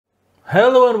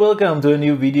Hello and welcome to a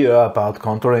new video about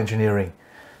control engineering.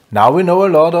 Now we know a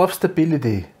lot of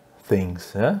stability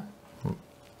things, yeah?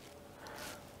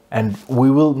 And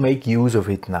we will make use of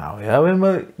it now. Yeah? We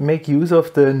will make use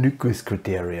of the Nyquist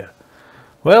criteria.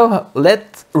 Well,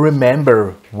 let's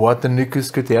remember what the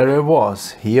Nyquist criteria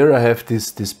was. Here I have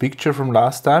this picture from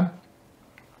last time.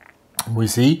 We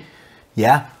see,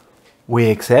 yeah, we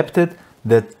accepted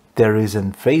that there is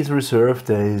a phase reserve,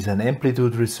 there is an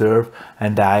amplitude reserve,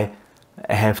 and I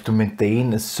have to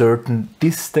maintain a certain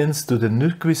distance to the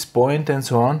Nyquist point and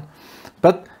so on.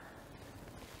 But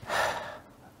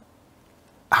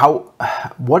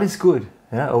what is good,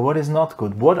 yeah, or what is not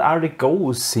good? What are the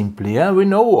goals simply? Yeah? We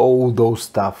know all those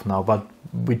stuff now, but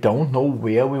we don't know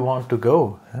where we want to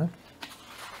go. Yeah?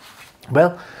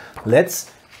 Well,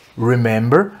 let's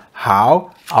remember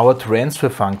how our transfer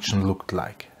function looked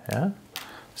like. Yeah?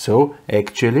 So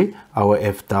actually our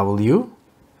Fw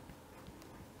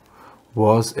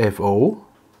was Fo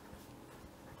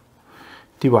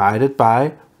divided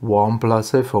by 1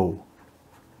 plus Fo.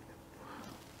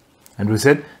 And we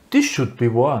said this should be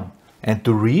 1. And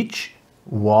to reach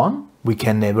 1, we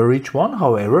can never reach 1.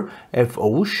 However,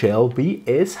 Fo shall be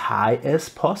as high as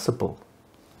possible.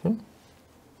 Okay?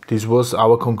 This was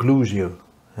our conclusion.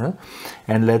 Yeah?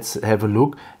 And let's have a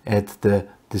look at the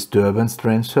disturbance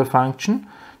transfer function.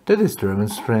 The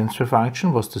disturbance transfer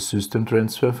function was the system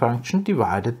transfer function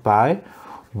divided by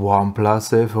 1 plus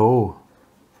Fo.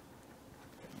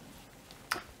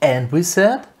 And we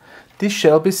said this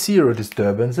shall be zero.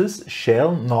 Disturbances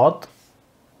shall not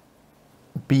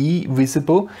be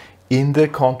visible in the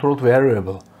controlled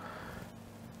variable.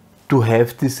 To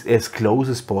have this as close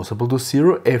as possible to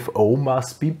zero, Fo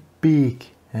must be big.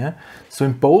 Yeah? So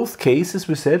in both cases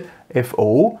we said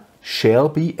Fo shall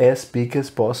be as big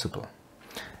as possible.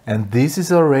 And this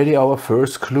is already our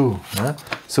first clue. Yeah?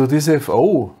 So this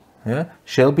Fo, yeah,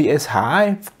 shall be as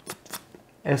high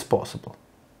as possible.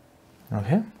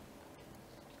 Okay?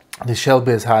 This shall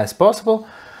be as high as possible.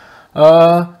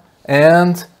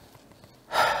 And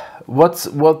what's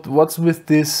with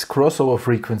this crossover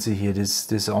frequency here,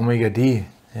 this omega d?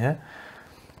 Yeah?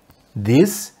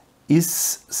 This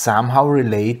is somehow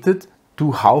related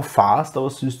to how fast our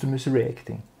system is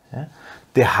reacting. Yeah?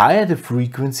 The higher the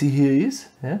frequency here is,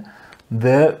 yeah,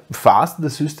 the faster the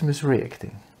system is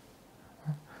reacting.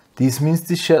 This means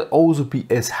this shall also be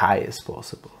as high as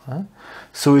possible. Yeah?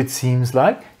 So it seems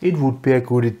like it would be a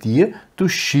good idea to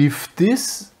shift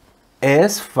this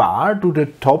as far to the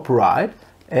top right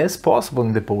as possible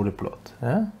in the Bode plot.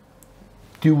 Yeah?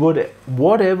 Do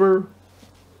whatever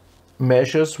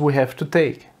measures we have to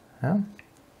take. Yeah?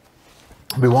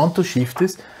 We want to shift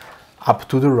this up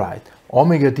to the right.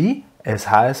 Omega d as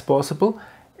high as possible,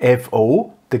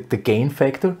 Fo, the gain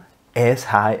factor, as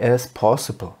high as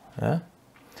possible. Yeah?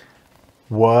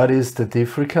 What is the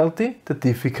difficulty? The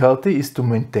difficulty is to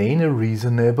maintain a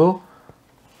reasonable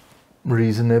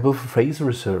phase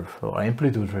reserve or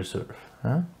amplitude reserve.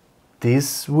 Yeah?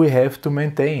 This we have to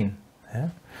maintain, yeah?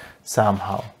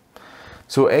 Somehow.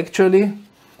 So actually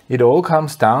it all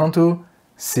comes down to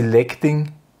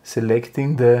selecting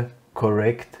the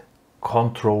correct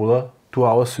controller to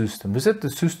our system. We said the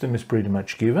system is pretty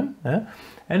much given, yeah?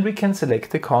 And we can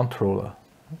select the controller.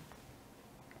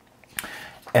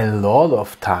 A lot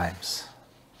of times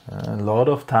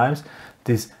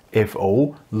this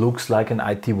Fo looks like an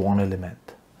IT1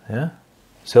 element. Yeah?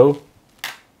 So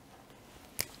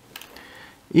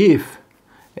if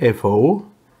Fo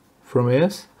from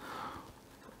S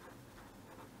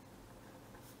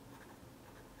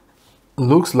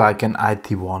looks like an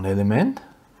IT1 element,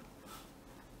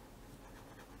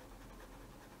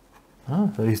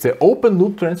 so if the open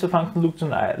loop transfer function looks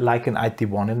like an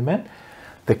IT1 element,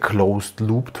 the closed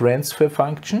loop transfer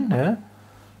function, yeah,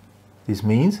 this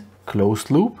means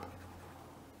closed loop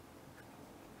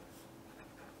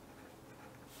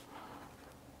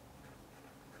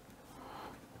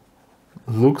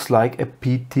looks like a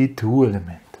PT2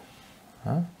 element.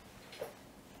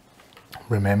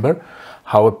 Remember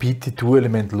how a PT2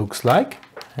 element looks like,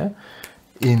 yeah?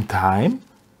 In time.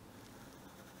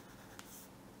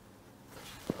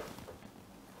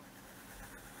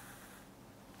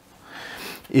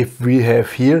 If we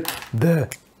have here the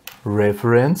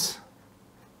reference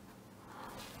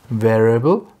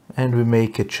variable and we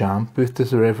make a jump with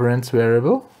this reference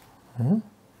variable,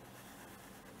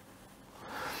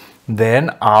 then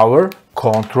our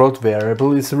controlled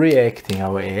variable is reacting,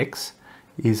 our x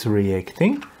is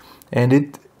reacting,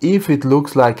 and if it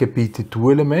looks like a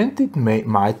PT2 element, it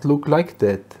might look like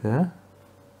that. Yeah?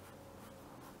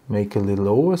 Make a little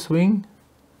overswing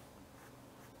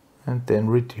and then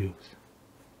reduce.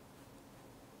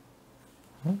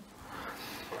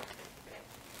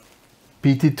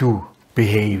 PT2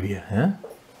 behavior. Yeah?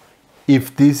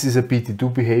 If this is a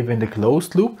PT2 behavior in the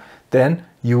closed loop, then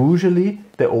usually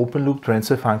the open loop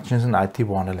transfer function is an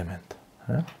IT1 element.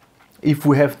 Yeah? If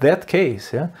we have that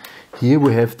case, yeah, here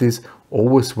we have this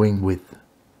overswing width.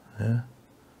 Yeah?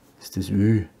 It's this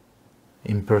U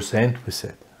in percent we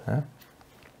said. Yeah?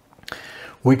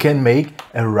 We can make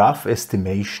a rough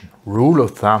estimation, rule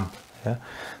of thumb, yeah,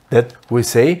 that we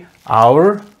say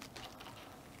our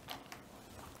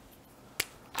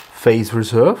phase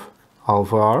reserve,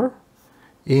 alpha r,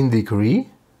 in degree,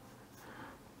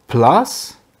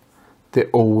 plus the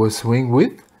overswing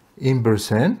width in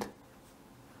percent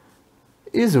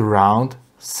is around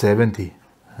 70.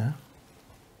 Yeah.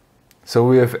 So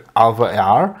we have alpha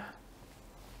r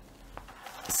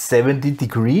 70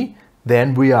 degree,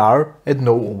 then we are at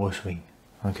no overswing.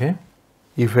 Okay.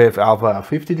 If we have alpha r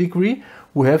 50 degree,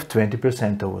 we have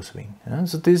 20% overswing. Yeah.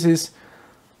 So this is,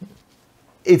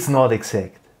 it's not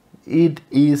exact. It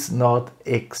is not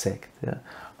exact. Yeah.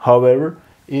 However,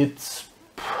 it's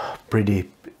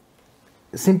pretty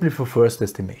simply for first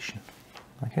estimation.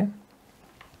 Okay.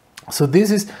 So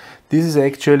this is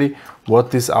actually what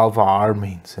this alpha r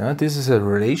means. Yeah? This is a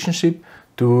relationship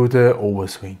to the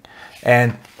overswing.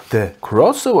 And the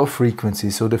crossover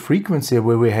frequency, so the frequency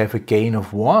where we have a gain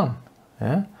of 1,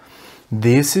 yeah?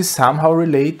 This is somehow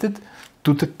related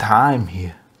to the time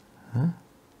here. Yeah?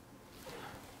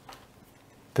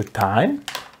 The time,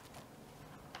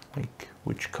 like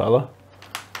which color?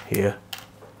 Here.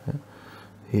 Yeah?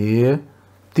 Here,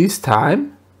 this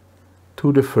time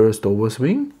to the first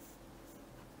overswing.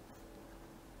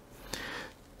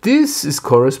 This is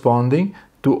corresponding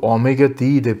to omega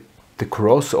d, the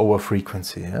crossover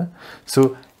frequency. Yeah?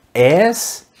 So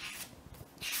as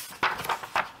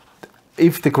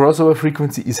if the crossover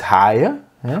frequency is higher,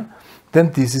 yeah,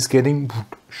 then this is getting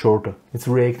shorter. It's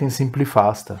reacting simply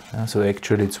faster. Yeah? So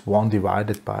actually it's 1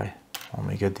 divided by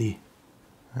omega d.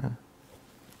 Yeah?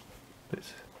 This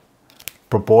is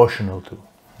proportional to.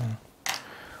 Yeah?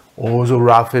 Also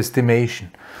rough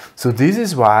estimation. So this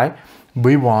is why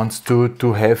we want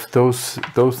to have those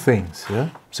things. Yeah?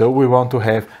 So we want to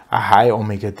have a high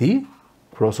omega d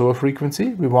crossover frequency.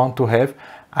 We want to have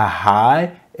a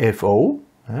high FO,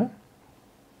 yeah?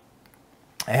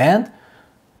 And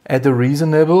at a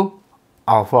reasonable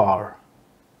alpha r.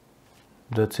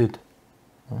 That's it.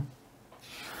 Yeah?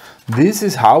 This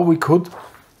is how we could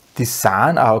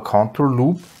design our control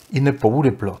loop in a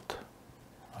Bode plot.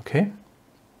 Okay.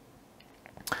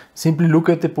 Simply look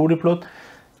at the Bode plot.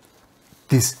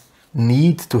 This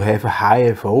need to have a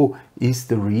high FO is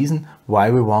the reason why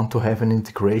we want to have an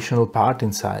integrational part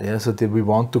inside. Yeah? So that we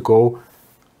want to go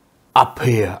up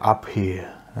here.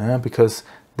 Yeah? Because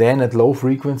then at low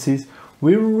frequencies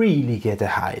we really get a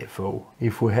high FO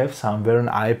if we have somewhere an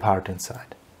I part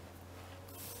inside.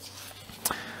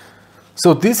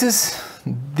 So these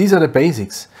are the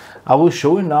basics. I will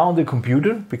show you now on the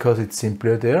computer, because it's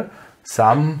simpler there,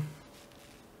 some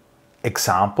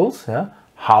examples. Yeah?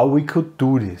 How we could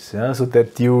do this, yeah, so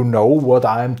that you know what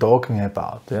I'm talking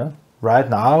about. Yeah. Right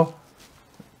now,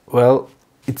 well,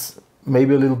 it's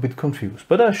maybe a little bit confused,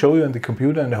 but I'll show you on the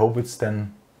computer and I hope it's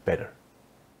then better.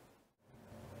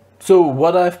 So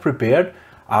what I've prepared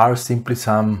are simply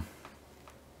some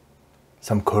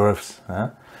curves. Yeah.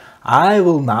 I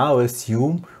will now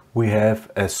assume we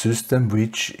have a system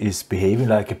which is behaving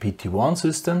like a PT1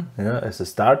 system, yeah, as a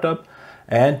startup,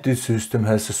 and this system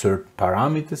has a certain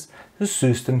parameters. The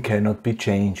system cannot be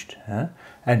changed. Yeah?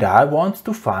 And I want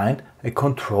to find a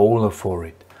controller for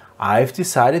it. I've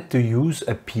decided to use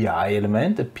a PI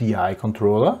element, a PI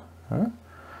controller,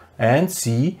 and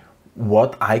see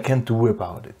what I can do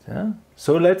about it. Yeah?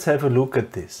 So let's have a look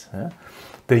at this. Yeah?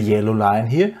 The yellow line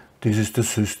here, this is the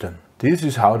system. This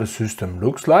is how the system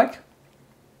looks like.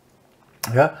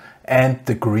 Yeah? And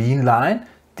the green line,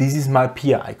 this is my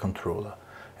PI controller.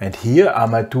 And here are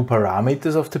my two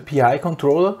parameters of the PI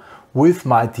controller. With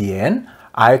my DN,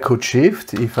 I could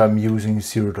shift, if I'm using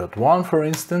 0.1 for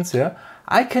instance, yeah,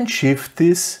 I can shift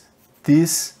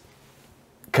this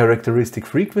characteristic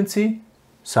frequency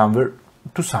somewhere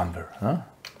to somewhere.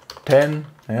 10,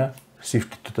 yeah,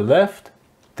 shifted to the left.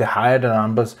 The higher the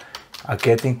numbers are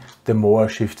getting, the more are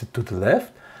shifted to the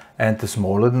left. And the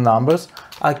smaller the numbers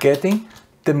are getting,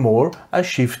 the more are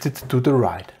shifted to the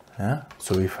right. Yeah?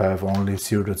 So if I have only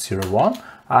 0.01,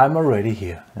 I'm already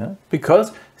here. Yeah?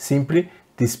 Because simply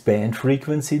this band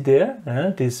frequency there,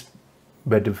 this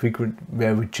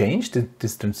where we change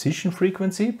this transition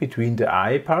frequency between the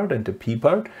I part and the P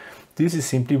part, this is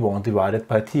simply 1 divided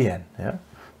by Tn. Yeah?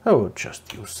 I would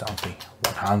just use something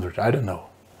 100, I don't know.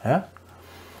 Yeah?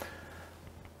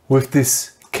 With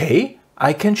this K,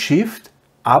 I can shift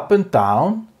up and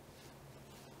down.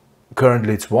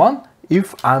 Currently it's 1.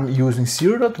 If I'm using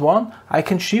 0.1, I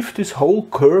can shift this whole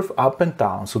curve up and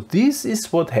down. So this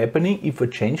is what's happening if I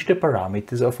change the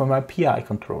parameters of my PI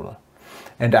controller.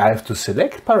 And I have to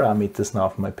select parameters now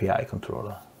of my PI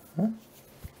controller.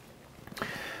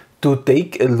 To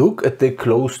take a look at the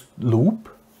closed loop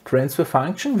transfer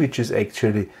function, which is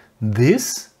actually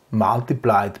this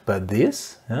multiplied by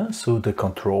this, so the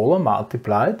controller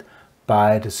multiplied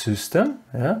by the system.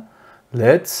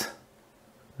 Let's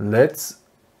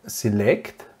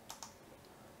select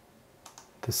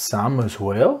the sum as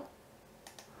well.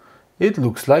 It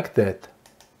looks like that.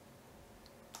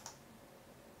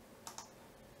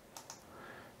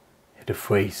 The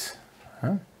phase.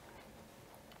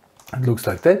 It looks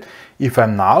like that. If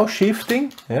I'm now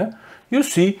shifting, you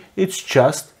see it's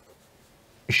just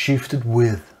shifted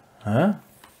with.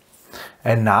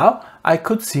 And now I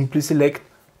could simply select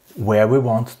where we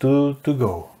want to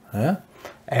go.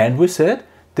 And we said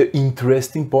the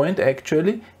interesting point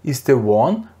actually is the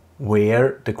one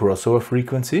where the crossover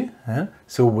frequency,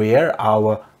 so where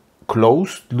our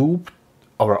closed loop,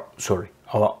 our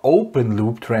open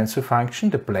loop transfer function,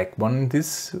 the black one in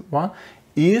this one,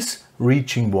 is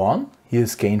reaching 1.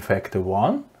 Here's gain factor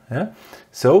 1.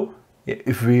 So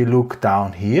if we look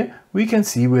down here, we can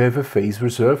see we have a phase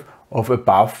reserve of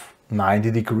above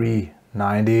 90 degree,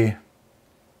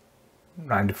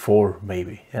 94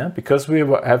 maybe, because we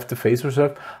have the phase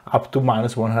reserve up to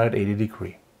minus 180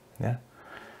 degree.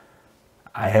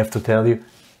 I have to tell you,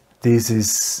 this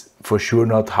is for sure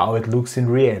not how it looks in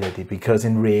reality, because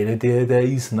in reality there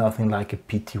is nothing like a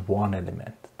PT1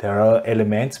 element. There are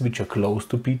elements which are close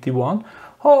to PT1,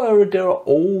 however there are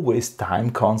always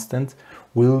time constants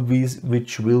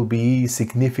which will be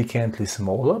significantly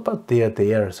smaller, but they are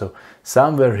there. So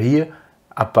somewhere here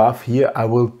above here I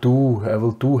will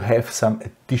do have some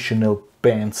additional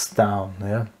bands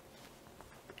down.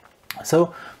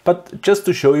 So, but just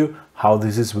to show you how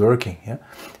this is working,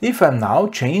 if I'm now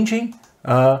changing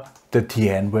the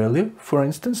Tn value, for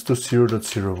instance, to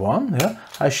 0.01,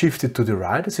 I shift it to the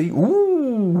right. I say,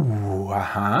 ooh,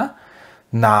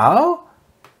 now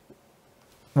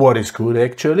what is good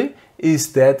actually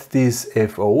is that this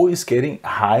FO is getting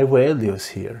high values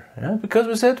here, because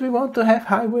we said we want to have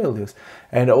high values.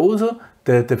 And also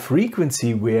the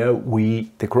frequency where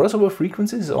the crossover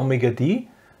frequency is omega d,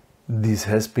 this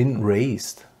has been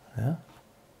raised.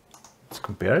 Let's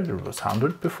compare it. It was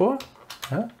 100 before.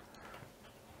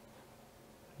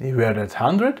 We are at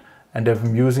 100, and if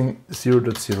I'm using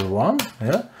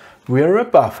 0.01, we are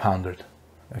above 100.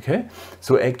 Okay,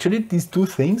 so actually these two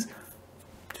things,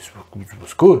 this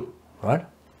was good, right?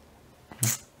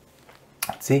 Let's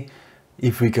see,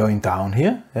 if we're going down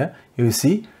here, you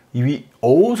see we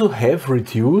also have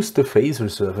reduced the phase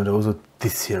reserve, and also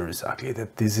this here is ugly,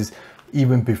 that this is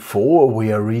even before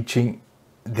we are reaching,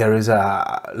 there is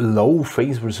a low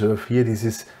phase reserve here.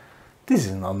 This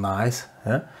is not nice.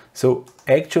 So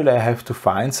actually I have to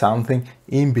find something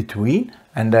in between,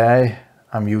 and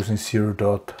I'm using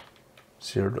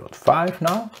 0.5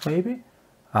 now, maybe.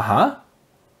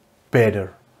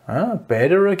 Better.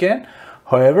 Better again.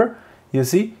 However, you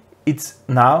see, it's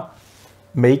now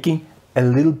making a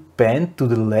little bend to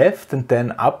the left and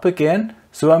then up again.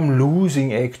 So I'm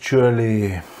losing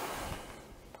actually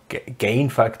gain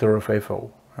factor of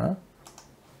FO.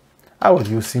 I will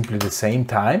use simply the same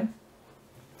time.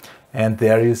 And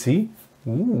there you see,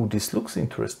 ooh, this looks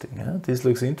interesting. This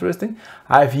looks interesting.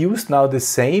 I've used now the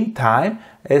same time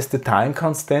as the time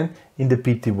constant in the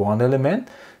PT1 element.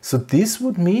 So this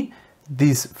would mean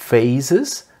these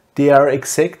phases, they are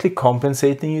exactly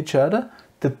compensating each other.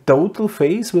 The total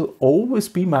phase will always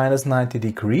be minus 90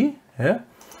 degree.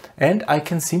 And I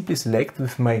can simply select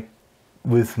with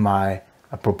my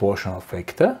proportional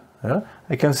factor.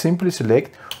 I can simply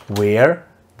select where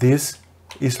this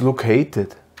is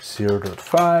located.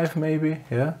 0.5 maybe,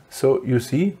 so you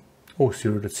see,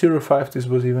 0.05 this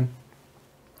was even,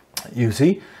 you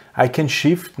see, I can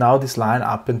shift now this line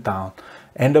up and down.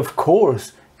 And of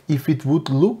course, if it would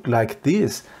look like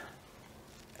this,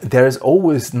 there is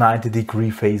always 90 degree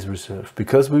phase reserve,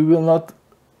 because we will not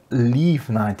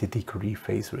leave 90 degree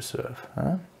phase reserve.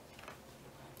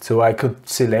 So I could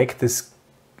select this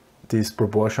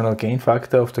proportional gain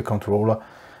factor of the controller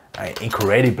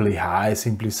incredibly high,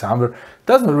 simply somewhere,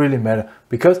 doesn't really matter,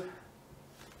 because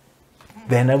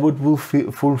then I would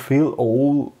fulfill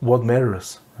all what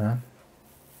matters.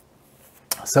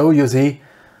 So you see,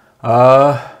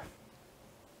 if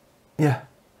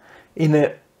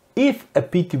a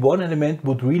PT1 element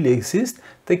would really exist,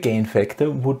 the gain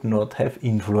factor would not have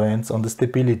influence on the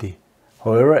stability.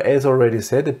 However, as already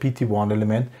said, a PT1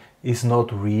 element is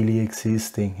not really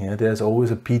existing. Yeah? There's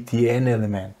always a PTN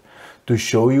element. To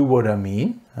show you what I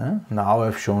mean, now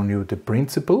I've shown you the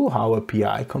principle, how a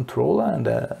PI controller and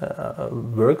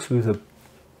works with a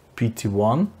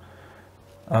PT1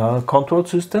 control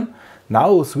system.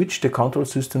 Now we'll switch the control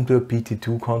system to a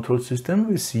PT2 control system.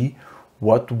 We see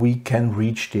what we can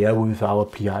reach there with our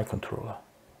PI controller.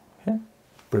 Okay?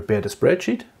 Prepare the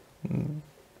spreadsheet,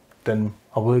 then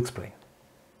I will explain.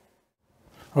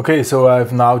 Okay, so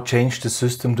I've now changed the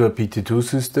system to a PT2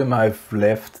 system. I've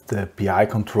left the PI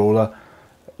controller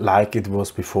like it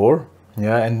was before,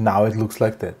 yeah, and now it looks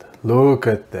like that. Look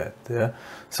at that, yeah.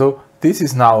 So this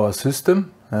is now a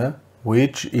system,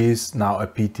 which is now a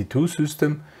PT2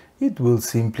 system. It will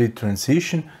simply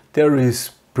transition. There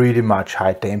is pretty much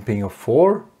high damping of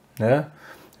 4, yeah,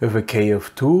 with a K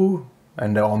of 2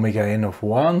 and the omega n of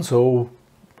 1. So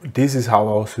this is how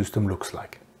our system looks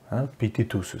like.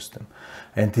 PT2 system,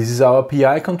 and this is our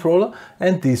PI controller,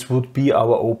 and this would be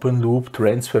our open loop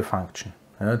transfer function,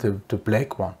 the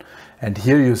black one. And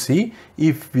here you see,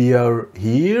 if we are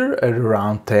here at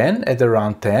around 10,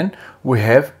 we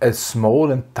have a small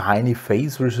and tiny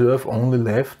phase reserve only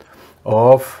left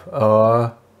of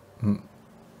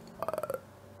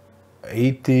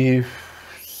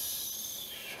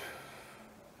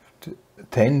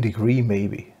 10 degree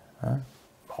maybe.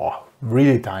 Oh,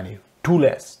 really tiny. Two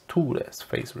less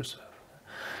phase reserve.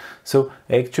 So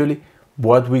actually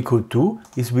what we could do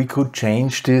is we could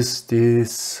change this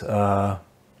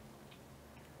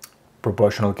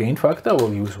proportional gain factor.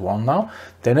 We'll use 1 now.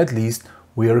 Then at least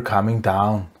we are coming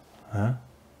down.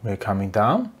 We're coming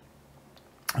down.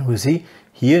 We see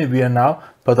here we are now,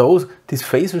 but also this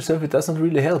phase reserve, it doesn't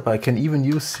really help. I can even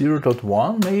use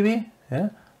 0.1 maybe.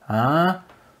 Yeah.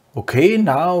 Okay,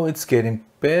 now it's getting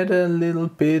better a little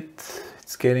bit.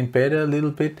 It's getting better a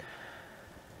little bit.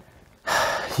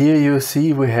 Here you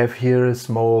see we have here a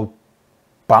small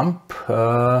bump.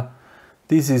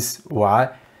 This is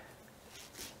why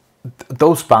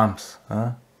those bumps,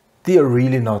 they are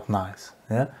really not nice.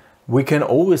 Yeah? We can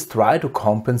always try to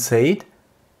compensate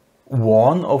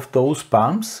one of those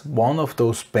bumps, one of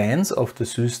those bands of the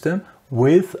system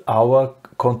with our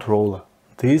controller.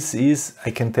 This is,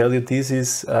 I can tell you, this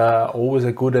is always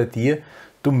a good idea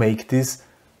to make this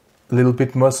a little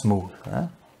bit more smooth.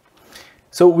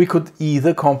 So we could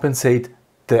either compensate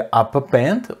the upper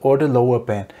band or the lower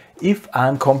band. If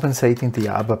I'm compensating the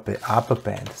upper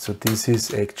band, so this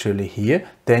is actually here,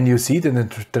 then you see that the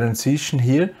transition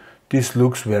here, this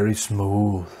looks very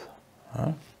smooth.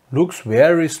 Looks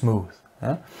very smooth.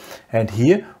 And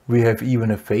here we have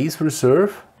even a phase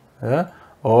reserve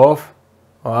of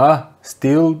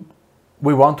still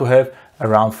we want to have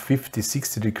around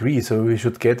 50-60 degrees, so we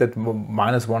should get at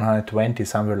minus 120,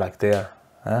 somewhere like there.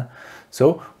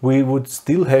 So we would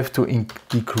still have to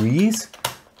decrease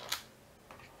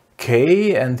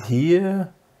K, and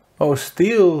here, oh,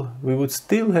 still we would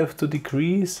still have to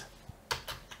decrease.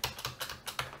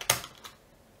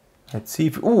 Let's see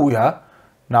if, oh yeah,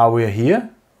 now we're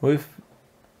here with,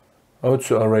 oh,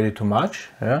 it's already too much,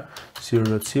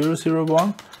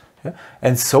 0.001,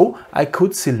 and so I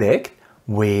could select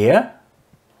where,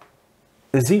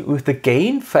 you see, with the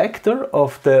gain factor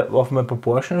of my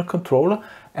proportional controller,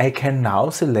 I can now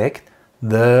select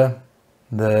the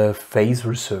phase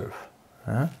reserve.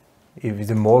 If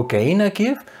the more gain I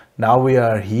give, now we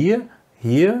are here,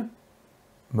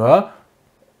 well,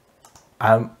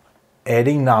 I'm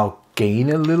adding now gain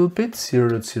a little bit,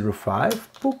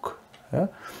 0.05 book.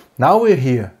 Now we're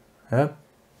here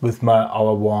with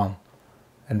our 1,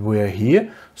 and we're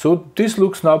here. So this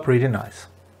looks now pretty nice.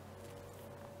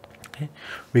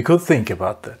 We could think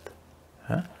about that.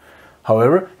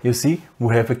 However, you see,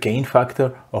 we have a gain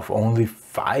factor of only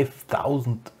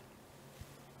 5,000,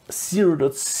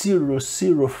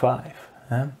 0.005.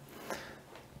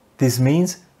 This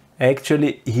means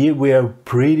actually here we are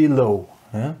pretty low.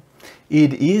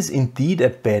 It is indeed a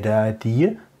better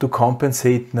idea to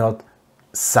compensate not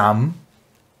some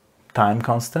time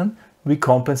constant, we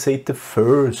compensate the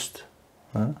first,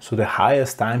 so the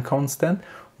highest time constant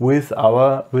with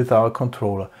our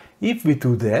controller. If we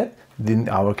do that, in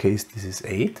our case this is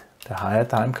 8, the higher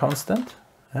time constant,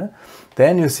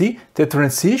 then you see the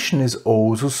transition is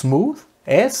also smooth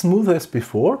as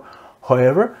before.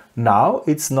 However, now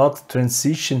it's not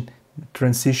transitioning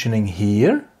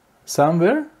here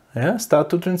somewhere, start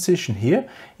to transition here,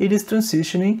 it is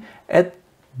transitioning at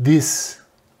this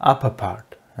upper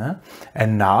part.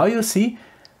 And now you see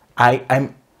I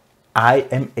am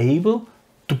able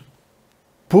to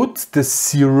put the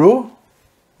 0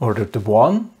 or the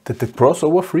 1, the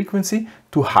crossover frequency,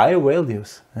 to higher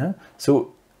values.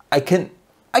 So I can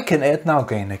I can add now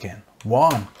gain again.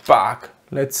 1, back,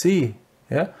 let's see.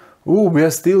 Yeah. Ooh, we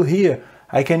are still here.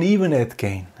 I can even add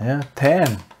gain. Yeah.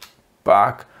 10,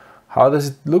 back. How does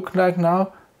it look like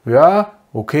now? Yeah,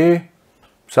 okay,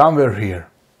 somewhere here.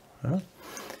 Yeah.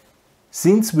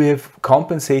 Since we have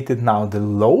compensated now the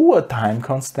lower time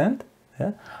constant,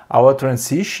 yeah, our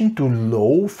transition to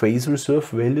low phase reserve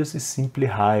values is simply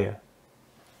higher.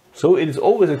 So it is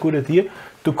always a good idea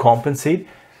to compensate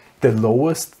the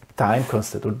lowest time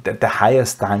constant, or the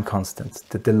highest time constant,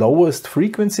 the lowest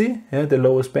frequency, yeah, the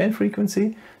lowest band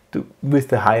frequency, with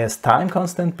the highest time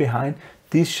constant behind.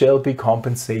 This shall be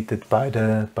compensated by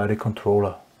the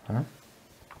controller. Huh?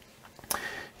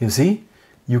 You see,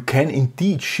 you can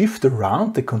indeed shift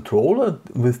around the controller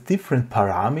with different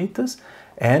parameters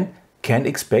and can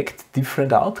expect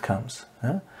different outcomes.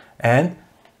 Huh? And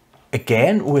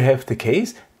again, we have the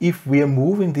case, if we are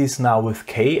moving this now with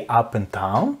K up and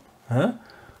down,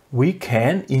 we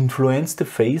can influence the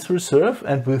phase reserve,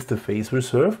 and with the phase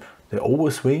reserve, the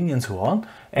overswing and so on.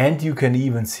 And you can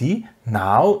even see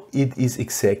now it is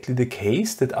exactly the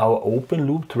case that our open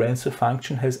loop transfer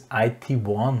function has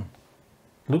IT1.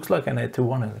 Looks like an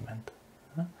IT1 element.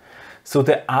 So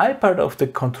the I part of the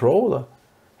controller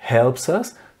helps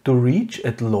us to reach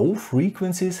at low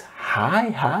frequencies high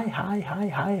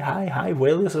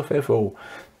values of FO.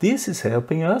 This is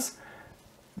helping us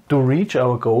to reach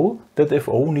our goal that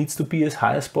FO needs to be as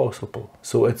high as possible.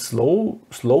 So at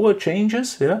slower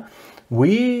changes, yeah,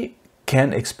 we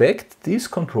can expect this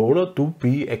controller to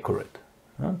be accurate.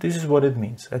 This is what it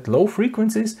means. At low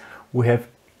frequencies, we have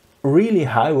really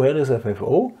high values of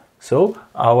FO, so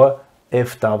our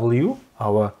FW,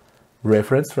 our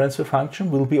reference transfer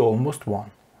function, will be almost 1.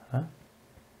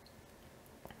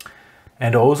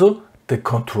 And also, the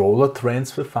controller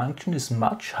transfer function is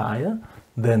much higher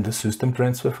than the system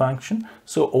transfer function,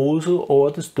 so also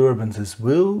our disturbances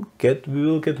we will get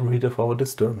rid of our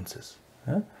disturbances.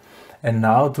 And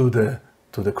now to the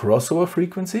crossover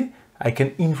frequency, I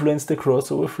can influence the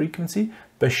crossover frequency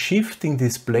by shifting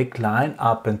this black line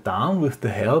up and down with the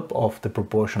help of the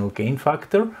proportional gain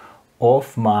factor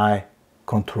of my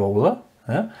controller.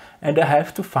 And I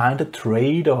have to find a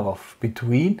trade-off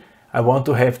between, I want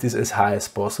to have this as high as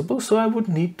possible, so I would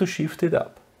need to shift it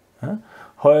up.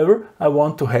 However, I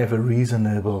want to have a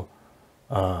reasonable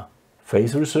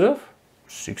phase reserve,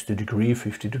 60 degrees,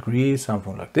 50 degrees,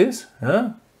 something like this.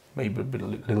 Maybe a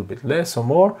little bit less or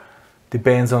more.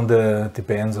 Depends on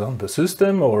the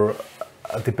system, or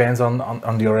depends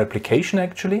on your application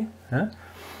actually.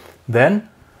 Then,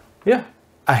 yeah,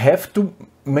 I have to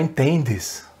maintain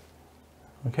this.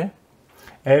 Okay,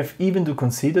 I have even to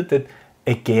consider that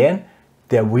again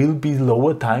there will be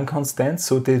lower time constants,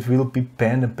 so there will be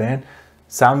band and band.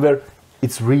 Somewhere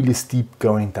it's really steep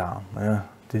going down.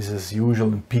 This is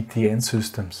usual in PTN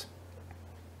systems.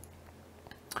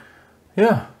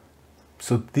 Yeah,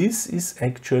 so this is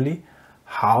actually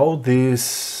how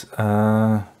this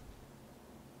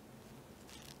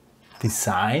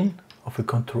design of a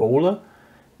controller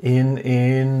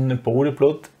in Bode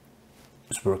plot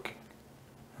is working.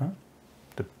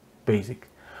 The basic.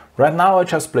 Right now I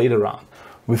just played around.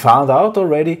 We found out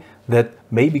already that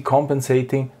maybe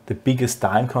compensating the biggest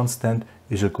time constant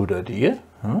is a good idea.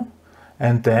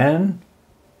 And then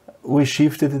we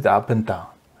shifted it up and down.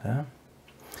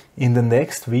 In the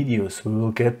next videos we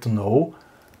will get to know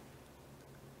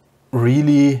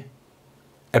really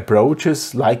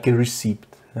approaches like a receipt.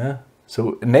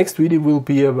 So next video will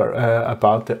be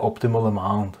about the optimal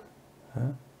amount.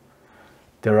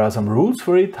 There are some rules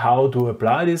for it, how to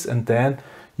apply this, and then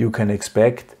you can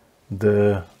expect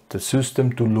the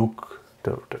system to look,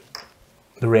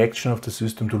 the reaction of the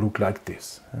system to look like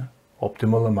this.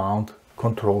 Optimal amount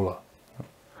controller.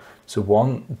 So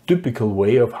one typical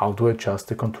way of how to adjust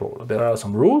the controller. There are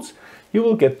some rules, you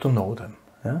will get to know them.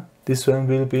 This one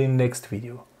will be in next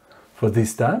video. For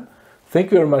this time,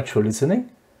 thank you very much for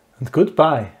listening, and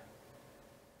goodbye.